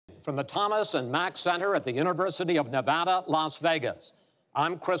from the Thomas and Mack Center at the University of Nevada, Las Vegas.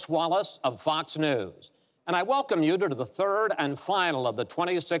 I'm Chris Wallace of Fox News, and I welcome you to the third and final of the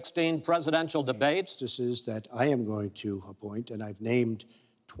 2016 presidential debates. Justices that I am going to appoint, and I've named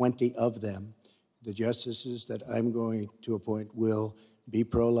 20 of them. The justices that I'm going to appoint will be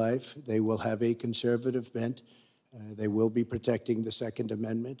pro-life. They will have a conservative bent. They will be protecting the Second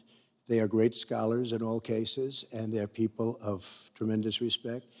Amendment. They are great scholars in all cases, and they're people of tremendous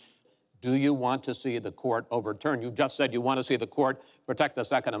respect. Do you want to see the court overturn? You just said you want to see the court protect the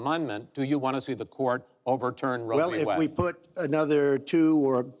Second Amendment. Do you want to see the court overturn Roe v. Wade? Well, if we put another 2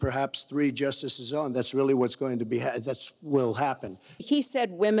 or perhaps 3 justices on, that's really what's going to be, that will happen. He said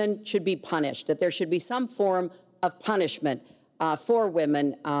women should be punished, that there should be some form of punishment for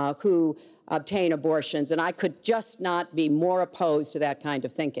women who obtain abortions, and I could just not be more opposed to that kind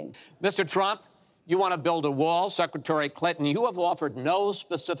of thinking. Mr. Trump, you want to build a wall. Secretary Clinton, you have offered no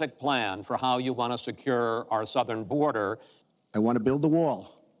specific plan for how you want to secure our southern border. I want to build the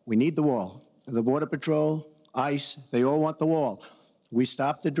wall. We need the wall. The Border Patrol, ICE, they all want the wall. We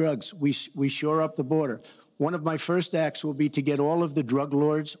stop the drugs. We shore up the border. One of my first acts will be to get all of the drug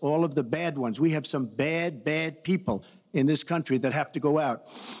lords, all of the bad ones. We have some bad people in this country that have to go out.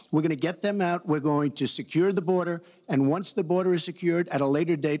 We're going to get them out. We're going to secure the border. And once the border is secured, at a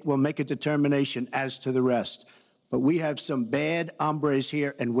later date, we'll make a determination as to the rest. But we have some bad hombres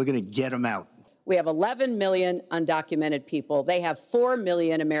here, and we're going to get them out. We have 11 million undocumented people. They have 4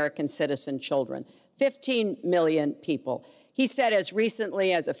 million American citizen children, 15 million people. He said as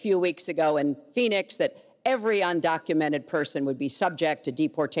recently as a few weeks ago in Phoenix that every undocumented person would be subject to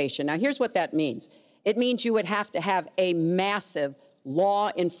deportation. Now, here's what that means. It means you would have to have a massive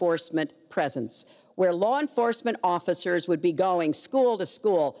law enforcement presence where law enforcement officers would be going school to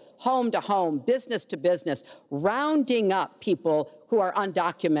school, home to home, business to business, rounding up people who are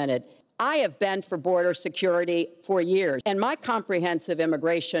undocumented. I have been for border security for years, and my comprehensive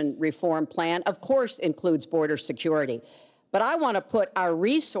immigration reform plan, of course, includes border security. But I want to put our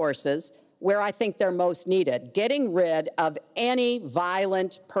resources where I think they're most needed, getting rid of any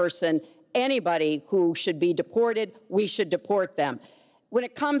violent person. Anybody who should be deported, we should deport them. When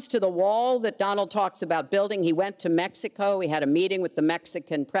it comes to the wall that Donald talks about building, he went to Mexico. He had a meeting with the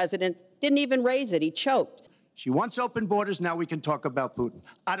Mexican president, didn't even raise it. He choked. She wants open borders. Now we can talk about Putin.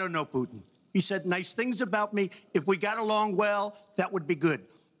 I don't know Putin. He said nice things about me. If we got along well, that would be good.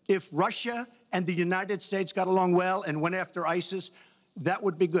 If Russia and the United States got along well and went after ISIS, that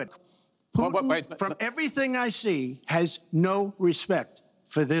would be good. Putin, from everything I see, has no respect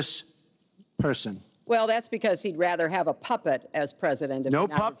for this person. Well, that's because he'd rather have a puppet as president of the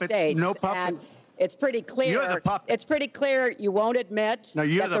United States. No puppet. And it's pretty clear. You're the puppet. It's pretty clear you won't admit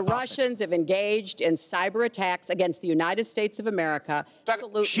that the Russians have engaged in cyber attacks against the United States of America.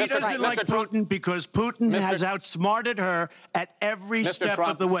 She doesn't like Putin because Putin has outsmarted her at every step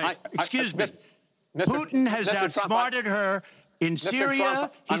of the way. Excuse me. Putin has outsmarted her in Syria.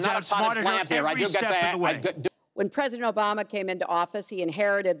 He's outsmarted her every step of the way. When President Obama came into office, he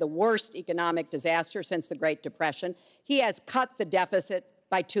inherited the worst economic disaster since the Great Depression. He has cut the deficit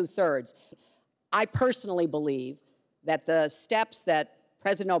by 2/3. I personally believe that the steps that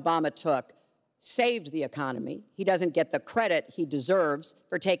President Obama took saved the economy. He doesn't get the credit he deserves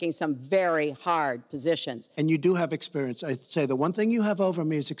for taking some very hard positions. And you do have experience. I'd say the one thing you have over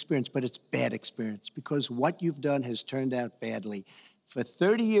me is experience, but it's bad experience because what you've done has turned out badly. For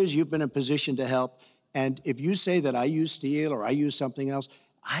 30 years, you've been in a position to help. And if you say that I use steel or I use something else,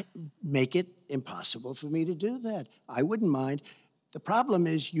 I make it impossible for me to do that. I wouldn't mind. The problem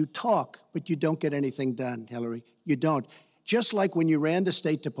is you talk, but you don't get anything done, Hillary. You don't. Just like when you ran the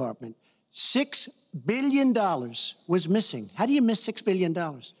State Department, $6 billion was missing. How do you miss $6 billion?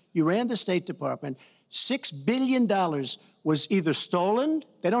 You ran the State Department. $6 billion was either stolen,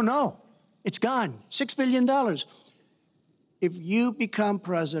 they don't know. It's gone. $6 billion. If you become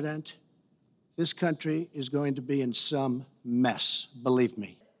president, this country is going to be in some mess, believe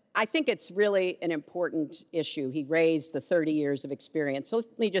me. I think it's really an important issue. He raised the 30 years of experience. So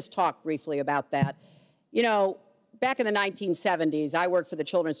let me just talk briefly about that. You know, back in the 1970s, I worked for the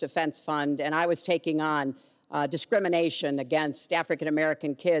Children's Defense Fund, and I was taking on discrimination against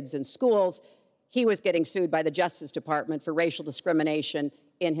African-American kids in schools. He was getting sued by the Justice Department for racial discrimination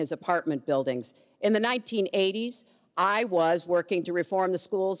in his apartment buildings. In the 1980s, I was working to reform the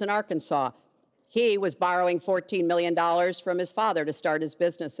schools in Arkansas. He was borrowing $14 million from his father to start his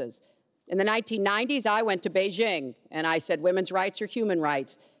businesses. In the 1990s, I went to Beijing, and I said women's rights are human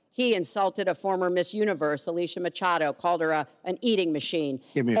rights. He insulted a former Miss Universe, Alicia Machado, called her an eating machine.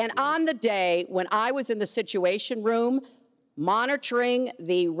 And on the day when I was in the Situation Room, monitoring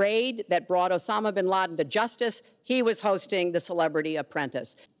the raid that brought Osama bin Laden to justice. He was hosting The Celebrity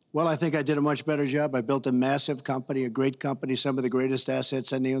Apprentice. Well, I think I did a much better job. I built a massive company, a great company, some of the greatest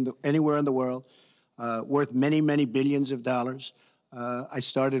assets anywhere in the world, worth many, many billions of dollars. I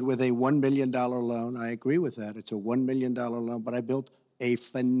started with a $1 million loan. I agree with that. It's a $1 million loan, but I built a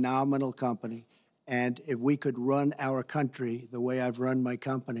phenomenal company. And if we could run our country the way I've run my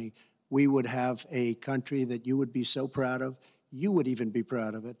company, we would have a country that you would be so proud of. You would even be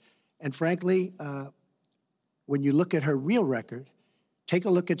proud of it. And frankly, when you look at her real record, take a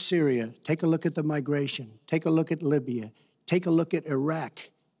look at Syria, take a look at the migration, take a look at Libya, take a look at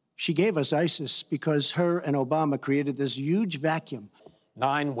Iraq. She gave us ISIS because her and Obama created this huge vacuum.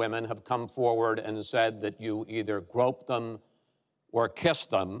 9 women have come forward and said that you either groped them or kissed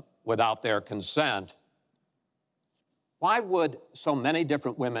them without their consent. Why would so many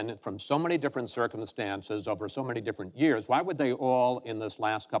different women from so many different circumstances over so many different years, why would they all in this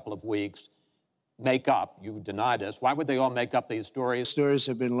last couple of weeks make up, you deny this, why would they all make up these stories? Stories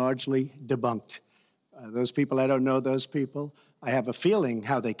have been largely debunked. Those people, I don't know those people. I have a feeling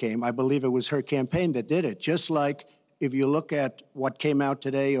how they came. I believe it was her campaign that did it. Just like if you look at what came out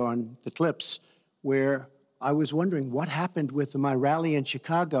today on the clips, where I was wondering what happened with my rally in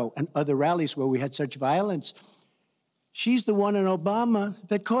Chicago and other rallies where we had such violence. She's the one in Obama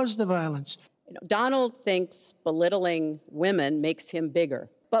that caused the violence. You know, Donald thinks belittling women makes him bigger.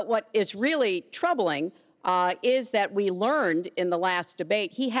 But what is really troubling is that we learned in the last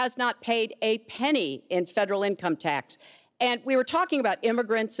debate he has not paid a penny in federal income tax. And we were talking about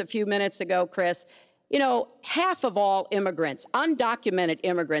immigrants a few minutes ago, Chris. You know, half of all immigrants, undocumented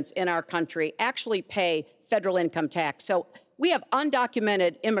immigrants in our country, actually pay federal income tax. So we have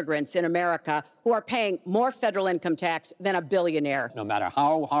undocumented immigrants in America who are paying more federal income tax than a billionaire. No matter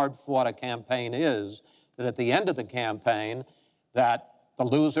how hard fought a campaign is, that at the end of the campaign, that the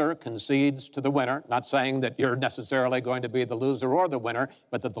loser concedes to the winner, not saying that you're necessarily going to be the loser or the winner,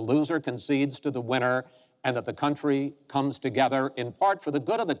 but that the loser concedes to the winner and that the country comes together in part for the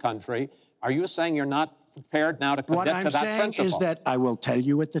good of the country. Are you saying you're not prepared now to commit to that principle? What I'm saying is that I will tell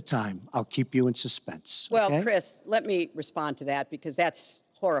you at the time. I'll keep you in suspense. Well, okay? Chris, let me respond to that because that's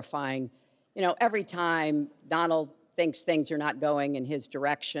horrifying. You know, every time Donald thinks things are not going in his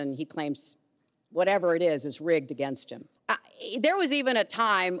direction, he claims whatever it is rigged against him. There was even a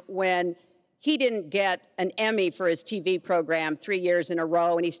time when he didn't get an Emmy for his TV program 3 years in a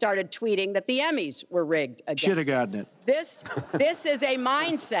row, and he started tweeting that the Emmys were rigged against him. Should have gotten it. This is a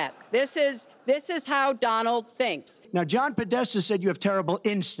mindset. This is how Donald thinks. Now, John Podesta said you have terrible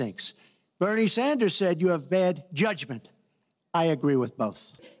instincts. Bernie Sanders said you have bad judgment. I agree with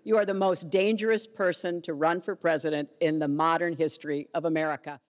both. You are the most dangerous person to run for president in the modern history of America.